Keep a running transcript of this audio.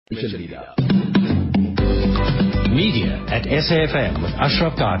Leader. Media at SAFM with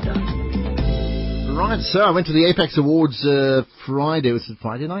Ashraf Gardner. Right, so I went to the Apex Awards Friday. Was it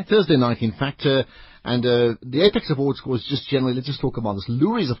Friday night? Thursday night, in fact. And the Apex Awards was just generally, let's just talk about this.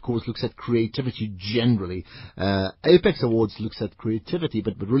 Lurie's, of course, looks at creativity generally. Apex Awards looks at creativity,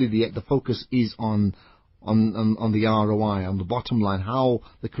 but really the focus is on the ROI, on the bottom line, how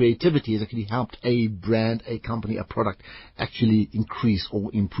the creativity has actually helped a brand, a company, a product actually increase or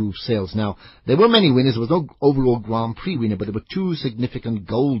improve sales. Now, there were many winners. There was no overall Grand Prix winner, but there were two significant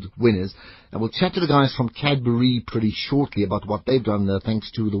gold winners. And we'll chat to the guys from Cadbury pretty shortly about what they've done, thanks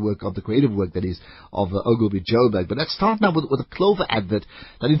to the work of the creative work, that is, of Ogilvy Joburg. But let's start now with a Clover advert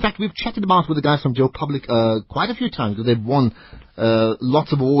that, in fact, we've chatted about with the guys from Joe Public quite a few times, because they've won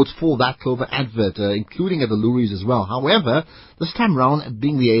lots of awards for that Clover advert, including at the Lurie's as well. However, this time round,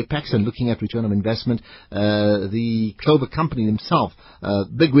 being the Apex and looking at return on investment, the Clover company themselves,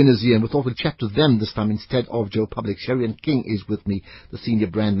 big winners here, and we thought we'd chat to them this time instead of Joe Public. Sherry King is with me, the senior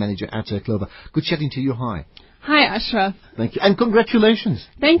brand manager at Clover. Good chatting to you. Hi. Hi, Ashraf. Thank you, and congratulations.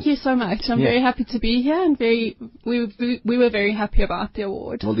 Thank you so much. I'm very happy to be here, and we were very happy about the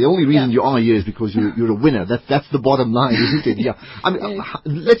award. Well, the only reason you are here is because you're a winner. That's the bottom line, isn't it? Yeah. I mean,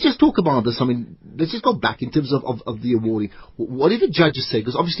 let's just talk about this. I mean, let's just go back in terms of the awarding. What did the judges say?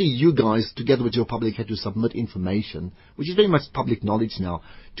 Because obviously you guys, together with Joe Public, had to submit information, which is very much public knowledge now,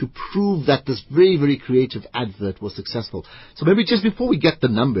 to prove that this very, very creative advert was successful. So maybe just before we get the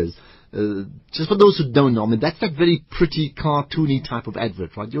numbers, just for those who don't know, I mean, that's that very pretty, cartoony type of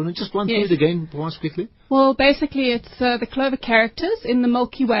advert, right? Do you want to just run through it again for us quickly? Well, basically, it's the Clover characters in the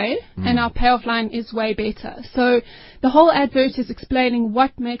Milky Way, and our payoff line is way better. So the whole advert is explaining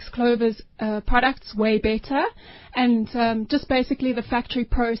what makes Clover's products way better, and just basically the factory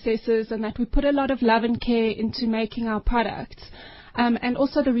processes, and that we put a lot of love and care into making our products. And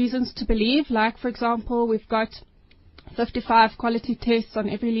also the reasons to believe, like, for example, we've got 55 quality tests on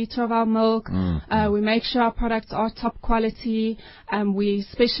every litre of our milk. We make sure our products are top quality. We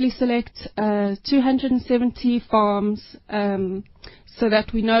specially select 270 farms so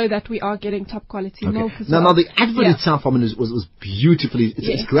that we know that we are getting top quality milk as well. Now the advert itself, I mean, was beautifully,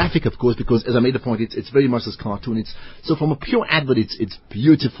 it's graphic, of course, because as I made the point, it's very much this cartoon. So from a pure advert, it's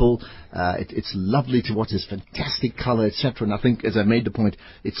beautiful, it's lovely to watch, it's fantastic colour, etc. And I think, as I made the point,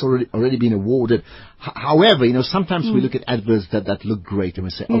 it's already been awarded. However, sometimes we look at adverts that look great and we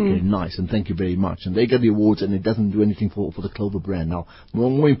say, okay, nice, and thank you very much. And they get the awards and it doesn't do anything for the Clover brand. Now,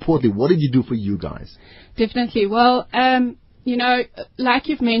 more importantly, what did you do for you guys? Definitely. Well, like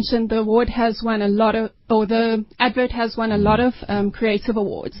you've mentioned, the award has won the advert has won a lot of creative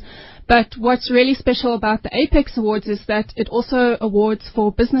awards. But what's really special about the Apex Awards is that it also awards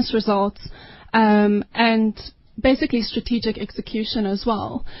for business results and basically strategic execution as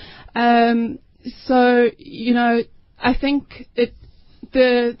well. So, I think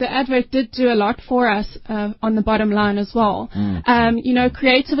the advert did do a lot for us on the bottom line as well.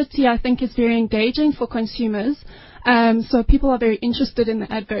 Creativity, I think, is very engaging for consumers. So people are very interested in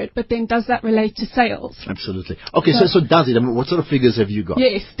the advert, but then does that relate to sales? Absolutely. Okay, so does it? I mean, what sort of figures have you got?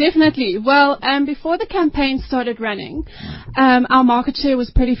 Yes, definitely. Well, before the campaign started running, our market share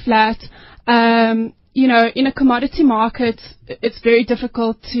was pretty flat. In a commodity market, it's very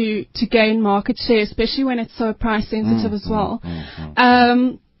difficult to gain market share, especially when it's so price sensitive as well.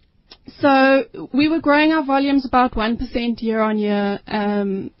 So we were growing our volumes about 1% year on year,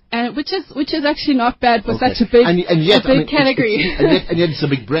 which is actually not bad for such a big category. And yet it's a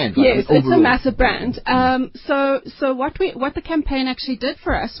big brand, right? Yes, it's a massive brand. So what the campaign actually did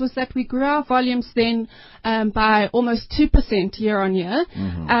for us was that we grew our volumes then by almost 2% year on year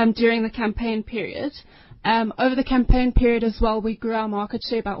during the campaign period. Over the campaign period as well, we grew our market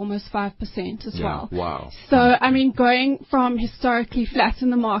share by almost 5% as well. Wow. So, I mean, going from historically flat in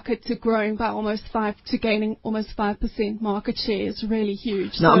the market to growing by to gaining almost 5% market share is really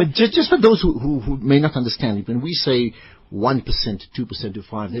huge. Now, I mean, just for those who may not understand, when we say 1% to 2% to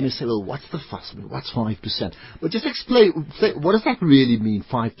 5%, they may say, well, what's the fuss? What's 5%? But just explain, what does that really mean,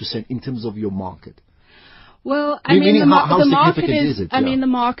 5% in terms of your market? Well, I mean, the market is, it? I mean, the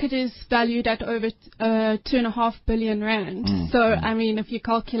market is valued at over 2.5 billion rand. So, I mean, if you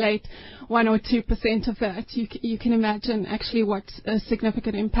calculate 1 or 2% of that, you can imagine actually what a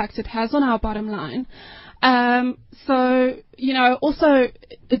significant impact it has on our bottom line. So, also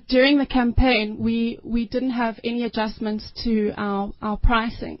during the campaign, we didn't have any adjustments to our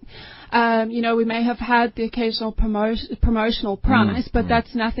pricing. We may have had the occasional promotional price, but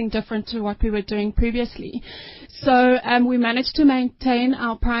that's nothing different to what we were doing previously. So, we managed to maintain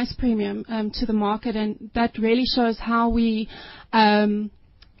our price premium, to the market, and that really shows how we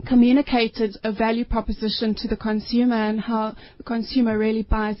communicated a value proposition to the consumer and how the consumer really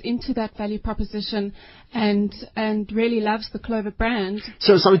buys into that value proposition and really loves the Clover brand.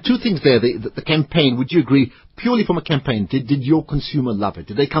 So, two things there. The campaign, would you agree, purely from a campaign, did your consumer love it?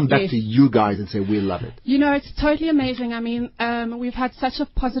 Did they come back Yes. to you guys and say, we love it? You know, it's totally amazing. I mean, we've had such a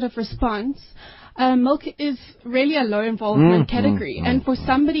positive response. Milk is really a low involvement category, and for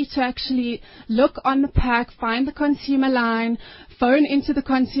somebody to actually look on the pack, find the consumer line, phone into the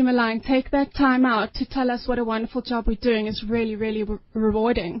consumer line, take that time out to tell us what a wonderful job we're doing is really, really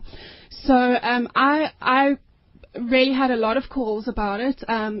rewarding. So I really had a lot of calls about it,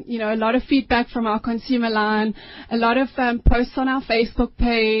 you know, a lot of feedback from our consumer line, a lot of posts on our Facebook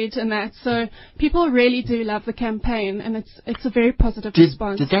page and that. So people really do love the campaign, and it's a very positive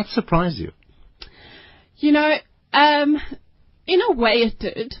response. Did that surprise you? You know, in a way it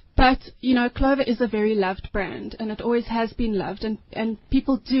did, but, you know, Clover is a very loved brand, and it always has been loved, and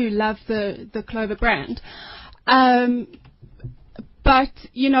people do love the Clover brand. But,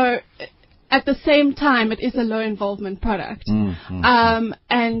 you know, at the same time, it is a low involvement product.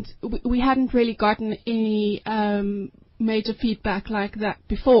 And we hadn't really gotten any major feedback like that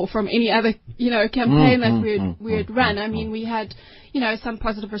before from any other, you know, campaign that we had run. I mean, we had, you know, some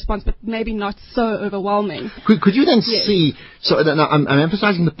positive response, but maybe not so overwhelming. Could you then see, so I'm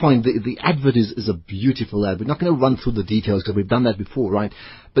emphasizing the point, the advert is a beautiful ad. We're not going to run through the details because we've done that before, right?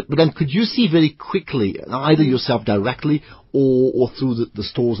 But then could you see very quickly, either yourself directly or through the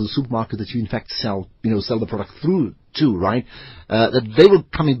stores and supermarkets that you in fact sell the product through to, right? That they were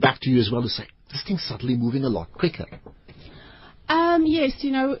coming back to you as well to say, this thing's suddenly moving a lot quicker. Yes,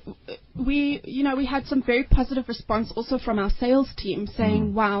 we had some very positive response also from our sales team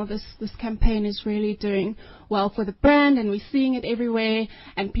saying, wow, this campaign is really doing well for the brand, and we're seeing it everywhere,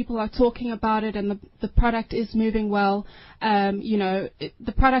 and people are talking about it, and the product is moving well.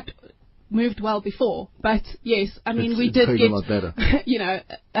 The product moved well before, but yes, I mean, we did get, a lot better.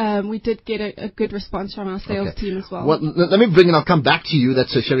 We did get a good response from our sales team as well. Well, let me bring in, I'll come back to you.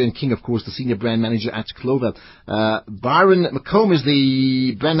 That's Sherry-Ann King, of course, the Senior Brand Manager at Clover. Byron McComb is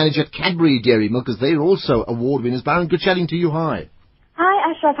the Brand Manager at Cadbury Dairy Milkers. They're also award winners. Byron, good chatting to you. Hi.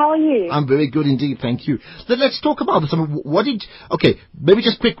 Hi, Ashraf. How are you? I'm very good indeed, thank you. Let's talk about this. Maybe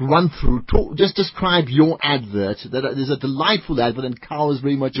just quick run through. Just describe your advert. There's a delightful advert, and cow is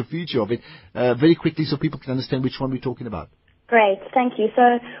very much a feature of it. Very quickly, so people can understand which one we're talking about. Great, thank you.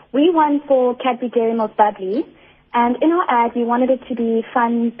 So we won for Cadbury Dairy Milk Bubbly, and in our ad we wanted it to be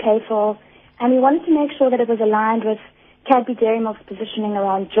fun, playful, and we wanted to make sure that it was aligned with Cadbury Dairy Milk's positioning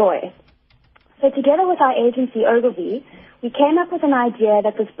around joy. So together with our agency Ogilvy, we came up with an idea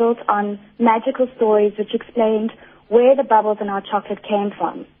that was built on magical stories which explained where the bubbles in our chocolate came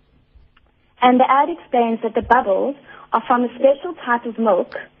from. And the ad explains that the bubbles are from a special type of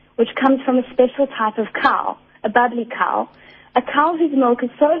milk, which comes from a special type of cow, a bubbly cow, a cow whose milk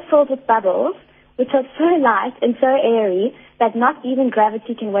is so filled with bubbles, which are so light and so airy that not even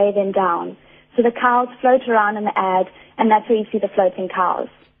gravity can weigh them down. So the cows float around in the ad, and that's where you see the floating cows.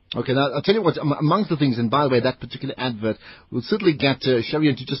 Okay, now I'll tell you what, amongst the things, and by the way, that particular advert, we'll certainly get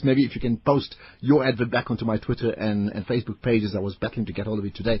Sherry-Ann to just maybe if you can post your advert back onto my Twitter and Facebook pages. I was battling to get hold of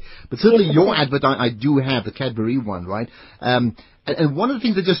it today. But certainly your advert, I do have, the Cadbury one, right? And one of the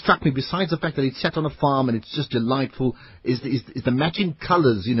things that just struck me, besides the fact that it's set on a farm and it's just delightful, is the matching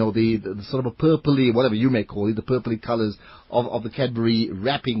colours, the sort of a purpley, whatever you may call it, the purpley colours of the Cadbury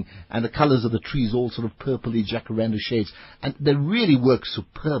wrapping, and the colours of the trees, all sort of purpley jacaranda shades. And they really work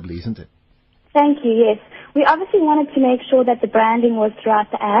superbly, isn't it? Thank you, yes. We obviously wanted to make sure that the branding was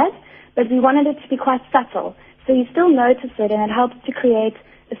throughout the ad, but we wanted it to be quite subtle. So you still notice it, and it helps to create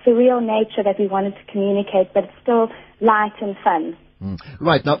a surreal nature that we wanted to communicate, but it's still light and fun.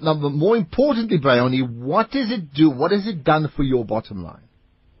 Right. Now, more importantly, Bryony, what does it do? What has it done for your bottom line?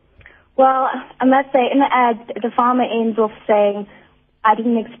 Well, I must say, in the ad, the farmer ends off saying, I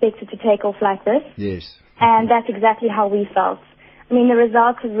didn't expect it to take off like this. Yes. And that's exactly how we felt. I mean, the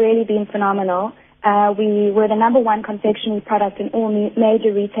results have really been phenomenal. We were the #1 confectionery product in all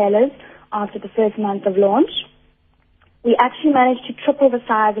major retailers after the first month of launch. We actually managed to triple the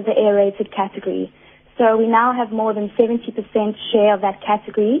size of the aerated category. So we now have more than 70% share of that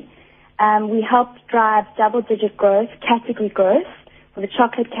category. We helped drive double-digit growth, category growth, for the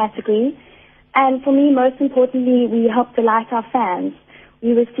chocolate category. And for me, most importantly, we helped delight our fans.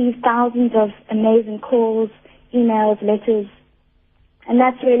 We received thousands of amazing calls, emails, letters. And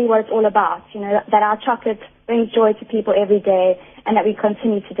that's really what it's all about, that our chocolate brings joy to people every day, and that we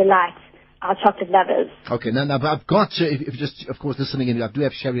continue to delight our chocolate lovers. Okay, now I've got, if you're just, of course, listening in, I do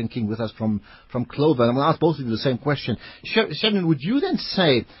have Sherry and King with us from Clover, and I'm going to ask both of you the same question. Sherry, would you then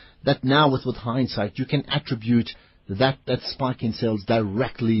say that now with hindsight, you can attribute that spike in sales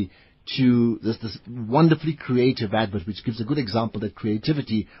directly to this wonderfully creative advert, which gives a good example that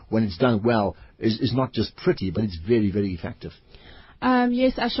creativity, when it's done well, is not just pretty, but it's very, very effective?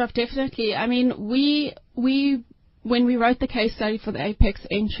 Yes, Ashraf, definitely. I mean, when we wrote the case study for the Apex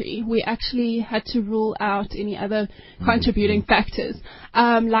entry, we actually had to rule out any other contributing factors.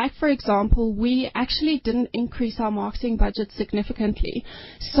 Like, for example, we actually didn't increase our marketing budget significantly.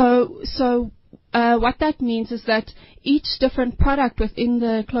 So what that means is that each different product within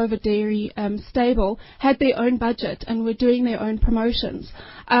the Clover Dairy stable had their own budget and were doing their own promotions.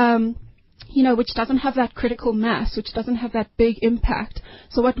 Which doesn't have that critical mass, which doesn't have that big impact.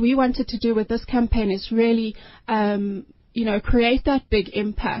 So what we wanted to do with this campaign is really, create that big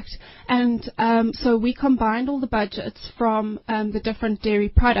impact. And so we combined all the budgets from the different dairy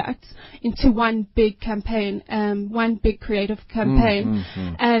products into one big campaign, one big creative campaign.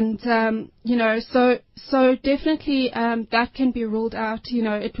 And, so definitely that can be ruled out.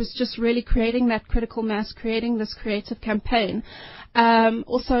 It was just really creating that critical mass, creating this creative campaign.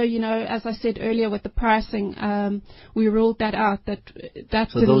 Also, as I said earlier with the pricing, we ruled that out.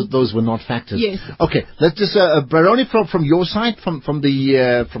 So those were not factors. Yes. Okay. Let's just Baroni from your side, from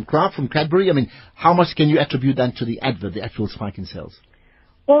Kraft, from Cadbury. I mean, how much can you attribute that to the advert, the actual spike in sales?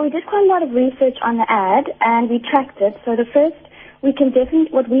 Well, we did quite a lot of research on the ad, and we tracked it. So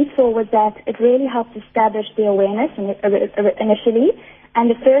what we saw was that it really helped establish the awareness initially, and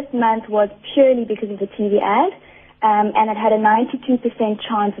the first month was purely because of the TV ad. And it had a 92%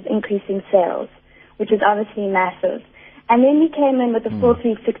 chance of increasing sales, which is obviously massive. And then we came in with the full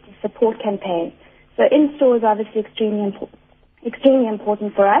 360 support campaign. So in-store is obviously extremely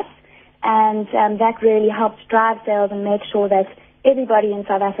important for us, and that really helped drive sales and make sure that everybody in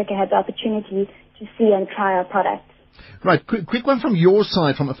South Africa had the opportunity to see and try our products. Right. Quick one from your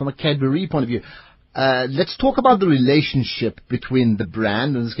side, from a Cadbury point of view. Let's talk about the relationship between the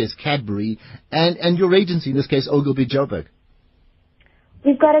brand, in this case Cadbury, and your agency, in this case Ogilvy Joburg.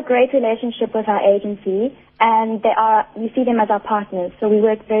 We've got a great relationship with our agency, and we see them as our partners, so we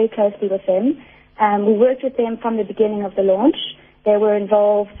work very closely with them. We worked with them from the beginning of the launch. They were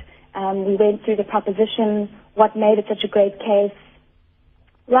involved. We went through the proposition, what made it such a great case,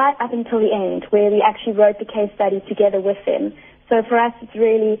 right up until the end, where we actually wrote the case study together with them. So for us, it's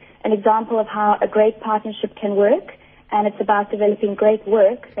really an example of how a great partnership can work, and it's about developing great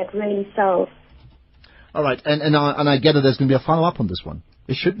work that really sells. All right, and I get that there's going to be a follow-up on this one.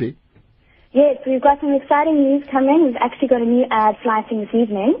 It should be. Yes, we've got some exciting news coming. We've actually got a new ad flighting this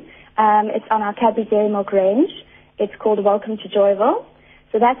evening. It's on our Cadbury Dairy Milk range. It's called Welcome to Joyville.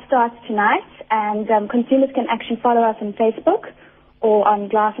 So that starts tonight, and consumers can actually follow us on Facebook or on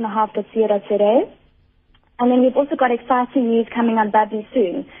glassandhalf.co.za. And then we've also got exciting news coming on Bubbly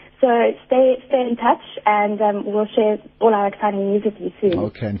soon. So stay in touch, and we'll share all our exciting news with you soon.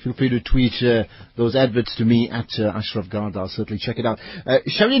 Okay, and feel free to tweet those adverts to me at Ashraf Garda. I'll certainly check it out.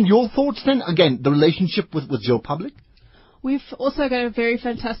 Sharian, your thoughts then? Again, the relationship with Joe Public? We've also got a very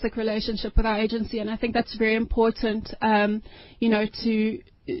fantastic relationship with our agency, and I think that's very important, to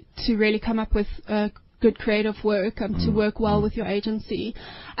really come up with good creative work, to work well with your agency.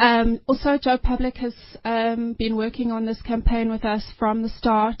 Also, Joe Public has been working on this campaign with us from the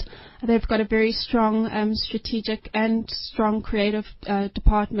start. They've got a very strong strategic and strong creative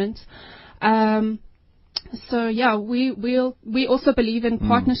department. So yeah, we also believe in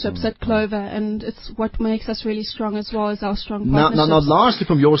partnerships at Clover, and it's what makes us really strong as well as our strong partnerships. Now, lastly,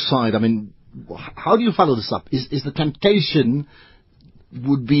 from your side, I mean, how do you follow this up? Is the temptation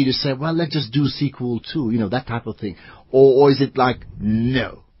would be to say, well, let's just do sequel 2, that type of thing, or is it like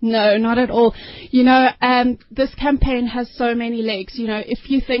no? No, not at all. This campaign has so many legs. If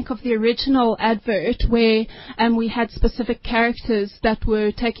you think of the original advert where we had specific characters that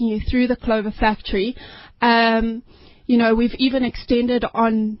were taking you through the Clover factory, we've even extended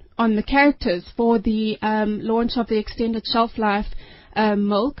on the characters for the launch of the extended shelf life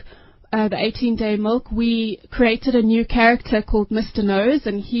milk. The 18-day milk, we created a new character called Mr. Nose,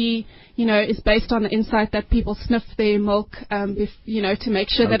 and he, is based on the insight that people sniff their milk, to make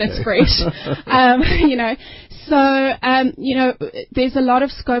sure that it's fresh. There's a lot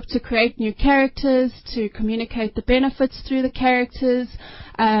of scope to create new characters, to communicate the benefits through the characters.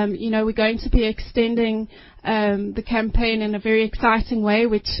 We're going to be extending the campaign in a very exciting way,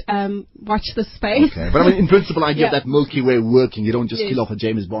 which watch the space. Okay. But I mean, in principle, I get that Milky Way working. You don't just kill off a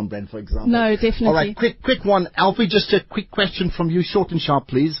James Bond brand, for example. No, definitely. All right, quick one. Alfie, just a quick question from you, short and sharp,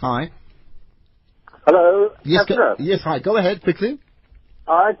 please. Hi. Hello. Yes, Ashraf. yes, hi. Go ahead quickly.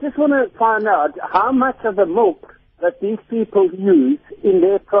 I just want to find out how much of the milk that these people use in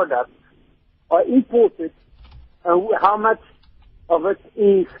their products are imported, and how much of it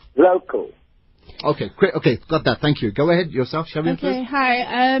is local. Okay, great. Okay, got that. Thank you. Go ahead yourself, Sharon. Okay,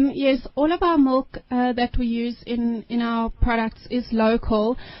 hi. Yes, all of our milk that we use in our products is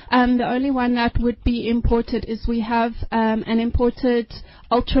local. The only one that would be imported is we have an imported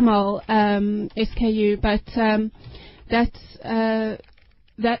Ultramol SKU, but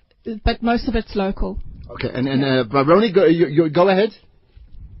but most of it's local. Okay, and Bryony, go ahead.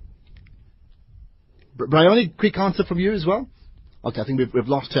 Bryony, quick answer from you as well. Okay, I think we've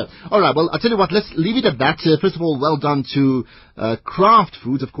lost her. All right, well, I'll tell you what, let's leave it at that. First of all, well done to Kraft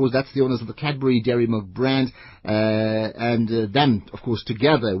Foods. Of course, that's the owners of the Cadbury Dairy Milk brand. And them, of course,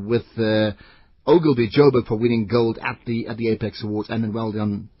 together with Ogilvy Joburg for winning gold at the Apex Awards. And then well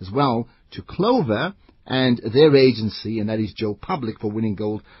done as well to Clover and their agency, and that is Joe Public, for winning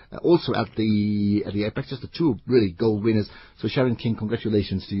gold also at the Apex. Just the two really gold winners. So Sharon King,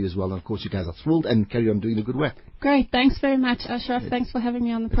 congratulations to you as well. And of course, you guys are thrilled and carry on doing the good work. Great, thanks very much, Ashraf. Thanks for having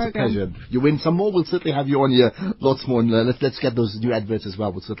me on the program. It's a pleasure. You win some more, we'll certainly have you on here. Lots more. And, let's get those new adverts as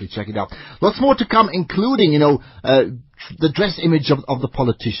well. We'll certainly check it out. Lots more to come, including, the dress image of the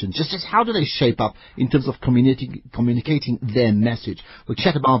politicians. Just how do they shape up in terms of communicating their message? We'll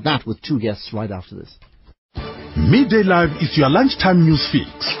chat about that with two guests right after this. Midday Live is your lunchtime news fix.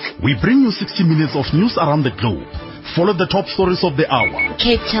 We bring you 60 minutes of news around the globe. Follow the top stories of the hour.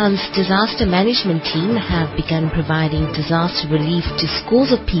 Cape Town's disaster management team have begun providing disaster relief to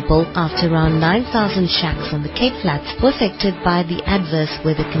scores of people after around 9,000 shacks on the Cape Flats were affected by the adverse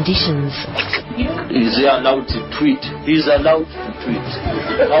weather conditions. Is he allowed to tweet? He's allowed to tweet.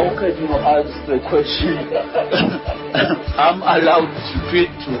 How can you ask the question? I'm allowed to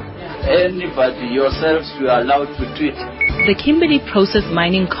tweet to anybody. Yourselves, you are allowed to tweet. The Kimberley Process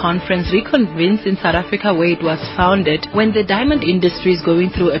Mining Conference reconvenes in South Africa, where it was founded when the diamond industry is going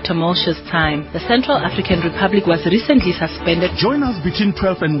through a tumultuous time. The Central African Republic was recently suspended. Join us between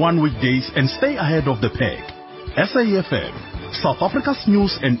 12 and 1 weekdays and stay ahead of the pack. SAFM, South Africa's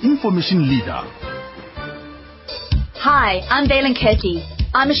news and information leader. Hi, I'm Valen Kirty.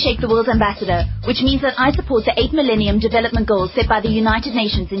 I'm a Shake the World ambassador, which means that I support the 8 Millennium Development Goals set by the United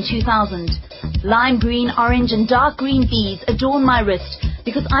Nations in 2000. Lime green, orange and dark green beads adorn my wrist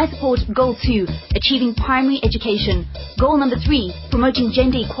because I support Goal 2, achieving primary education, Goal number 3, promoting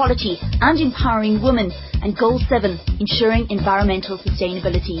gender equality and empowering women, and Goal 7, ensuring environmental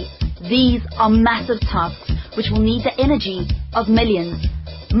sustainability. These are massive tasks which will need the energy of millions.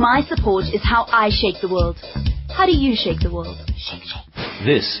 My support is how I shake the world. How do you shake the world? Shake, shake.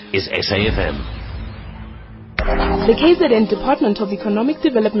 This is SAFM. The KZN Department of Economic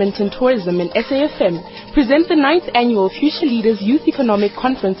Development and Tourism and SAFM present the 9th Annual Future Leaders Youth Economic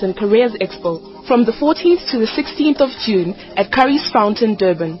Conference and Careers Expo from the 14th to the 16th of June at Curry's Fountain,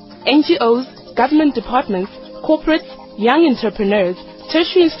 Durban. NGOs, government departments, corporates, young entrepreneurs,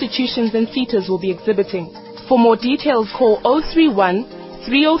 tertiary institutions and SETAs will be exhibiting. For more details, call 031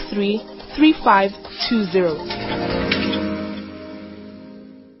 303 3520.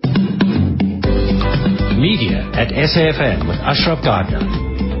 Media at SAFM with Ashraf Gardner.